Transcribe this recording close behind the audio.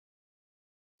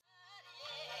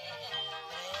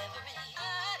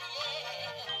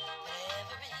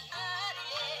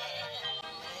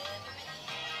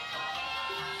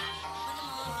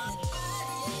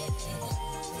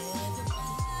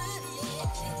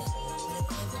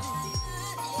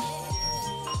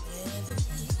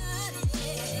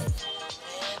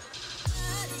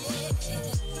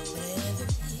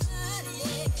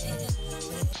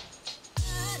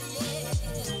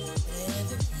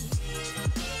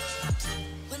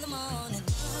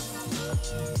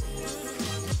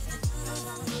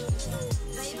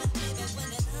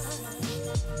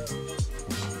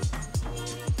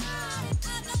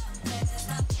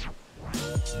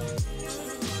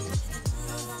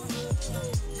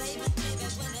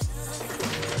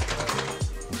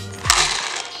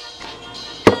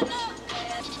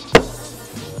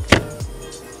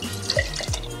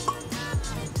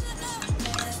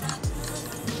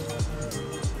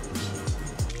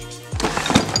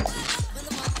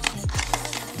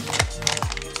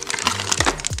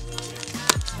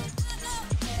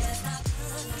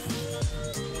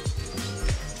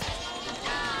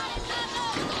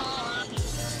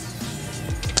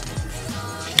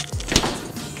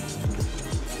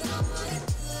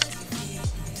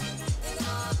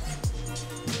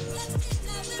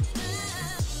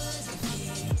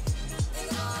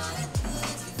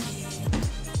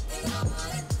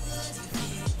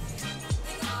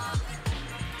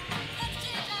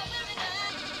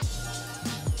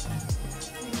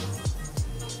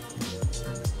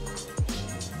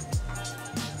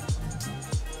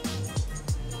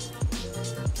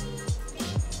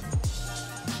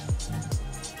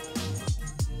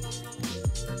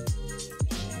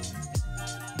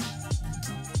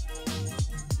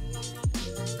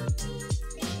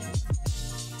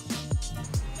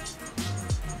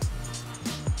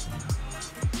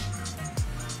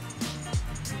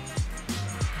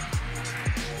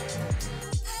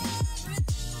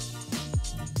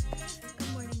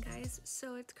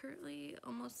currently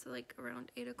almost like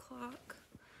around 8 o'clock.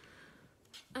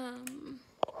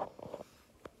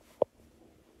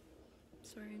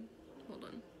 Sorry, hold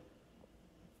on.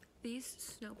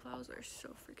 These snowplows are so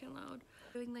freaking loud.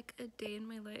 Doing like a day in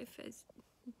my life, as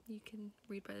you can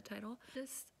read by the title.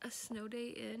 Just a snow day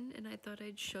in, and I thought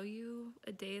I'd show you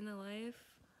a day in the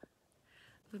life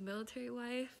of a military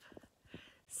wife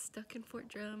stuck in Fort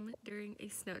Drum during a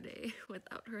snow day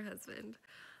without her husband.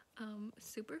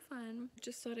 Super fun.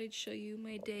 Just thought I'd show you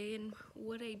my day and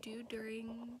what I do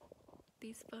during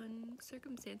these fun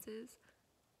circumstances.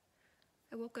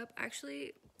 I woke up,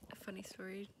 actually, a funny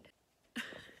story.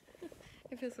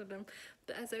 I feel so dumb.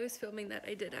 But as I was filming that,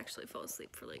 I did actually fall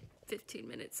asleep for like 15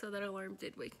 minutes, so that alarm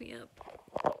did wake me up.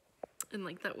 And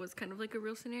like that was kind of like a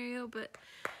real scenario, but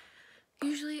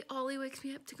usually Ollie wakes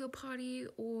me up to go potty,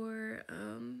 or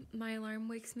my alarm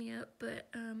wakes me up, but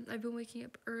I've been waking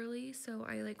up early, so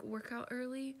I like work out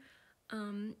early.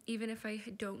 Even if I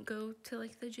don't go to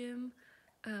like the gym,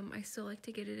 I still like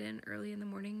to get it in early in the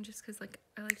morning, just because like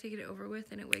I like to get it over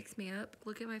with and it wakes me up.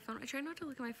 Look at my phone. I try not to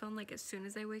look at my phone like as soon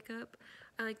as I wake up.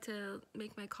 I like to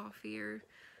make my coffee or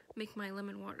make my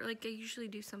lemon water. Like I usually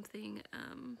do something,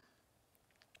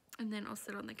 and then I'll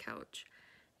sit on the couch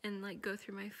and like go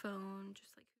through my phone,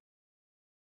 just like.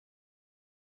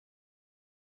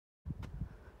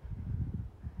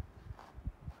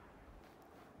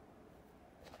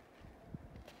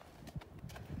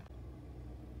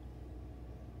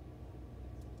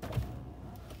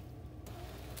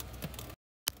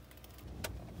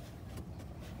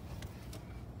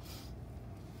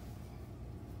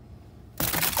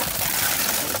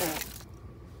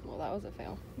 Well, that was a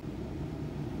fail.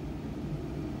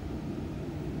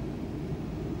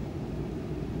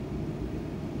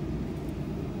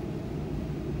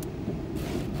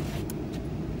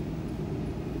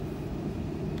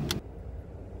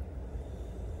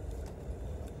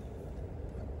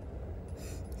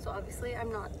 So obviously I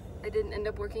didn't end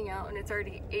up working out, and it's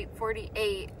already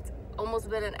 8:48, almost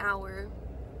been an hour.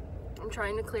 I'm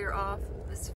trying to clear off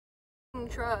this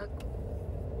truck.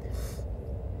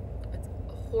 It's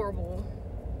horrible.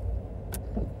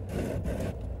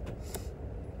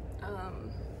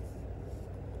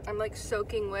 I'm like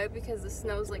soaking wet because the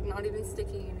snow's like not even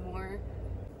sticky anymore.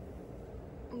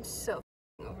 I'm so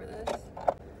over this.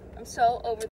 I'm so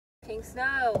over the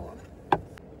snow.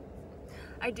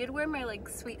 I did wear my like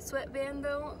sweet sweatband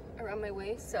though around my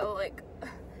waist, so like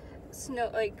snow,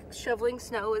 like shoveling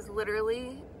snow is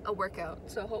literally a workout.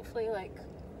 So hopefully like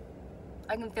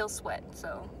I can feel sweat,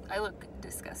 so I look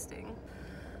disgusting.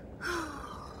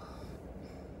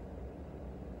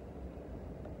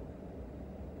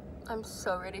 I'm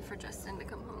so ready for Justin to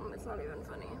come home. It's not even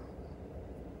funny.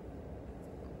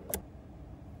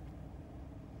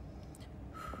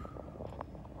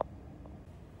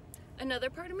 Another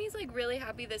part of me is like really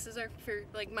happy this is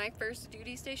like my first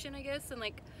duty station, I guess, and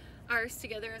like ours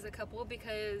together as a couple,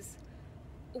 because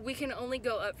we can only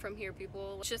go up from here,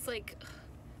 people. It's just like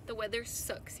the weather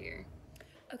sucks here.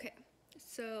 Okay,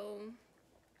 so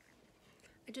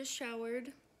I just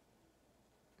showered.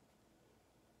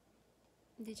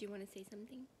 Did you want to say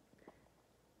something?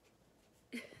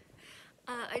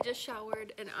 I just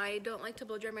showered, and I don't like to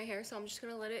blow dry my hair, so I'm just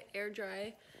gonna let it air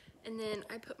dry. And then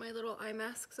I put my little eye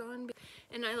masks on,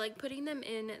 and I like putting them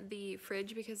in the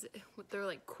fridge because they're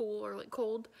like cool or like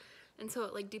cold, and so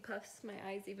it like depuffs my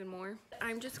eyes even more.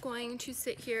 I'm just going to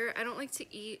sit here. I don't like to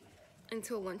eat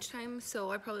until lunchtime,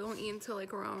 so I probably won't eat until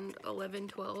like around 11,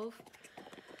 12.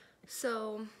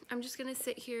 So I'm just gonna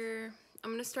sit here. I'm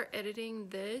gonna start editing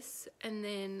this, and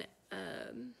then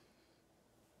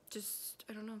just,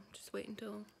 I don't know, just wait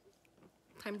until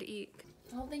time to eat.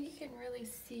 I don't think you can really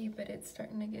see, but it's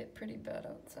starting to get pretty bad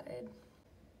outside.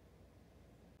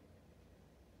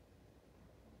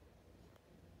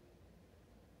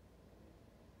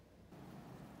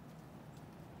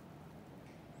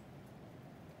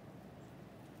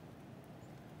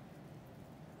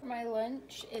 For my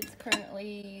lunch, it's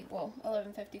currently, well,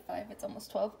 11:55, it's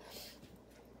almost 12.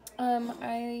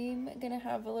 I'm gonna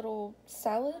have a little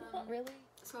salad, not really.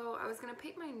 So I was gonna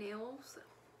paint my nails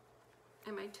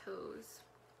and my toes,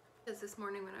 because this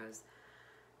morning when I was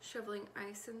shoveling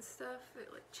ice and stuff,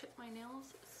 it like chipped my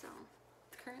nails. So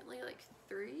it's currently like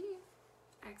 3.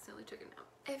 I accidentally took a nap.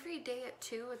 Every day at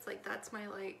 2, it's like that's my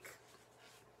like,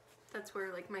 that's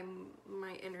where like my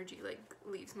energy like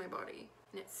leaves my body,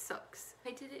 and it sucks.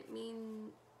 I didn't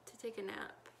mean to take a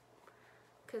nap,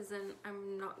 because then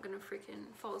I'm not gonna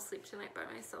freaking fall asleep tonight by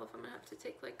myself. I'm gonna have to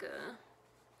take like a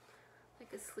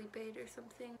sleep aid or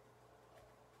something.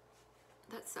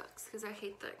 That sucks, because I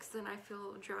hate that, because then I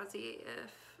feel drowsy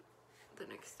if the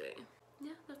next day.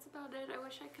 yeah, that's about it. I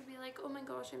wish I could be like, oh my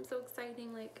gosh, I'm so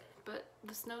exciting, like, but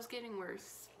the snow's getting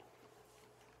worse.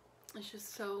 It's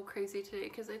just so crazy today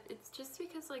because it's just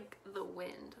because like the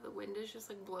wind is just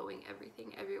like blowing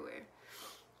everything everywhere,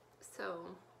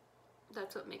 so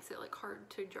that's what makes it like hard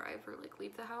to drive or like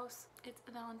leave the house. It's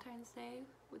a Valentine's Day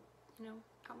with, you know,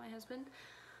 out my husband,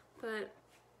 but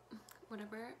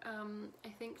whatever. I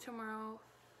think tomorrow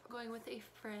I'm going with a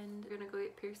friend. We're gonna go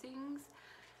get piercings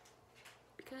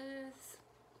because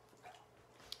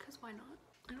why not?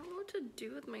 I don't know what to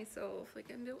do with myself. Like,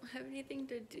 I don't have anything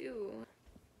to do.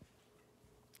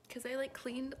 Because I like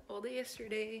cleaned all day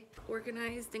yesterday,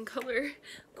 organized and color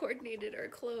coordinated our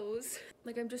clothes.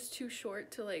 Like, I'm just too short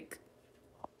to like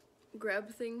grab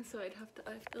things, so I have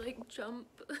to like jump.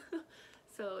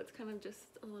 So it's kind of just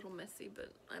a little messy,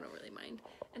 but I don't really mind.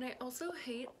 And I also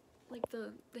hate like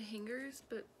the hangers,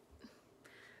 but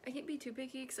I can't be too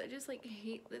picky because I just like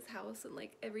hate this house and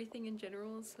like everything in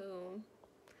general. So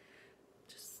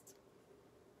just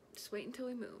wait until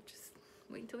we move. Just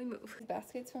wait until we move.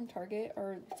 Baskets from Target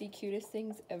are the cutest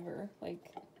things ever.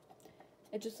 Like,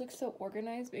 it just looks so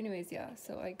organized. But anyways, yeah,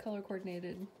 so I color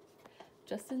coordinated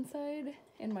Justin's side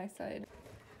and my side.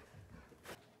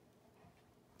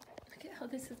 Look at how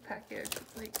this is packaged.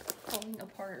 It's like falling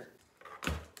apart.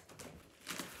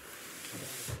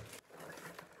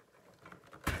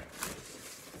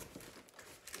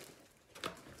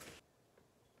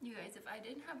 You guys, if I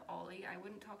didn't have Ollie, I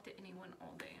wouldn't talk to anyone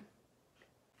all day.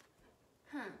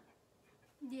 Huh.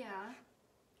 Yeah.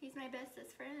 He's my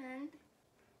bestest friend.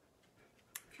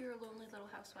 If you're a lonely little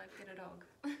housewife, get a dog.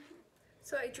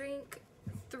 So I drink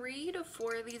 3 to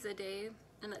 4 of these a day,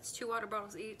 and that's 2 water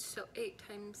bottles each, so 8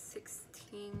 times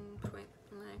 16.9.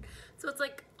 So it's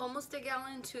like almost a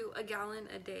gallon to a gallon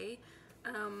a day.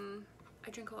 I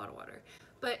drink a lot of water.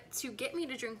 But to get me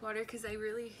to drink water, because I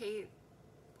really hate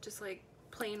just like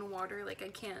plain water, like I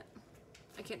can't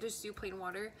just do plain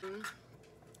water.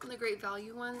 The Great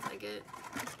Value ones, I get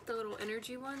the little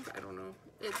energy ones. I don't know.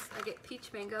 I get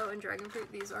peach mango and dragon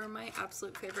fruit. These are my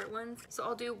absolute favorite ones. So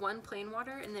I'll do 1 plain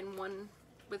water and then 1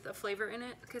 with a flavor in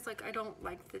it, because like I don't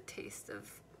like the taste of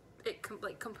it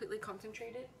like completely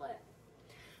concentrated, but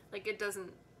like it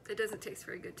doesn't taste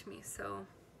very good to me. So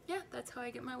yeah, that's how I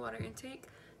get my water intake.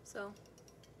 So,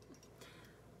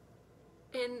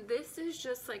 and this is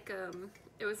just like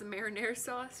it was a marinara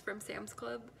sauce from Sam's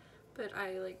Club, but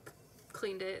I like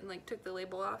cleaned it and like took the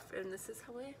label off, and this is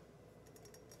how I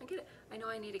get it. I know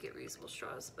I need to get reusable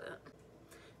straws, but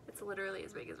it's literally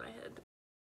as big as my head.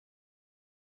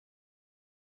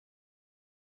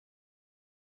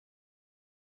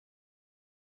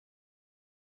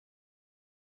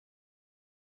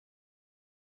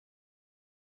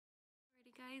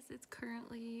 Alrighty guys, it's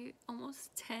currently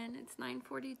almost 10. It's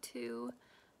 9:42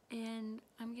 and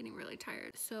I'm getting really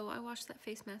tired. So I washed that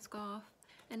face mask off,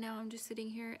 and now I'm just sitting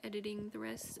here editing the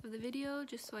rest of the video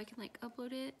just so I can like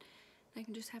upload it. I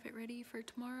can just have it ready for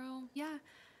tomorrow. Yeah,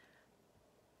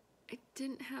 I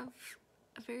didn't have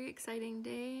a very exciting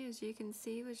day. As you can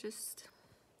see, it was just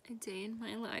a day in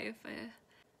my life. I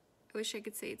wish I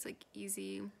could say it's like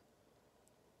easy,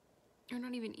 or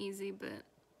not even easy, but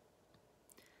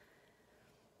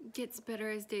gets better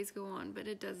as days go on, but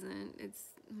it doesn't. It's,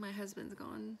 my husband's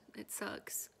gone. It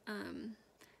sucks.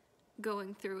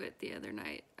 Going through it the other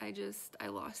night, I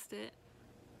lost it.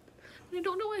 And I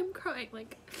don't know why I'm crying.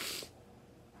 Like,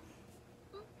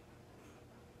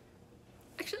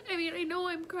 actually, I mean, I know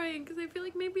I'm crying because I feel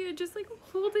like maybe I just like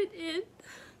hold it in.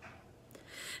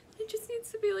 It just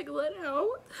needs to be like let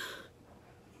out.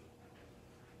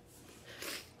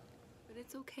 But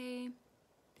it's okay.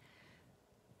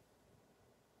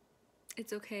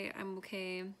 It's okay. I'm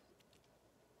okay.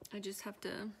 I just have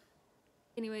to.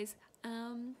 Anyways,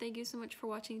 thank you so much for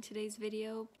watching today's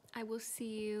video. I will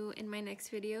see you in my next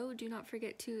video. Do not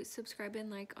forget to subscribe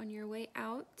and like on your way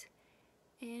out.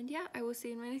 And yeah, I will see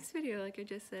you in my next video, like I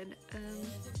just said.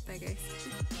 Bye guys.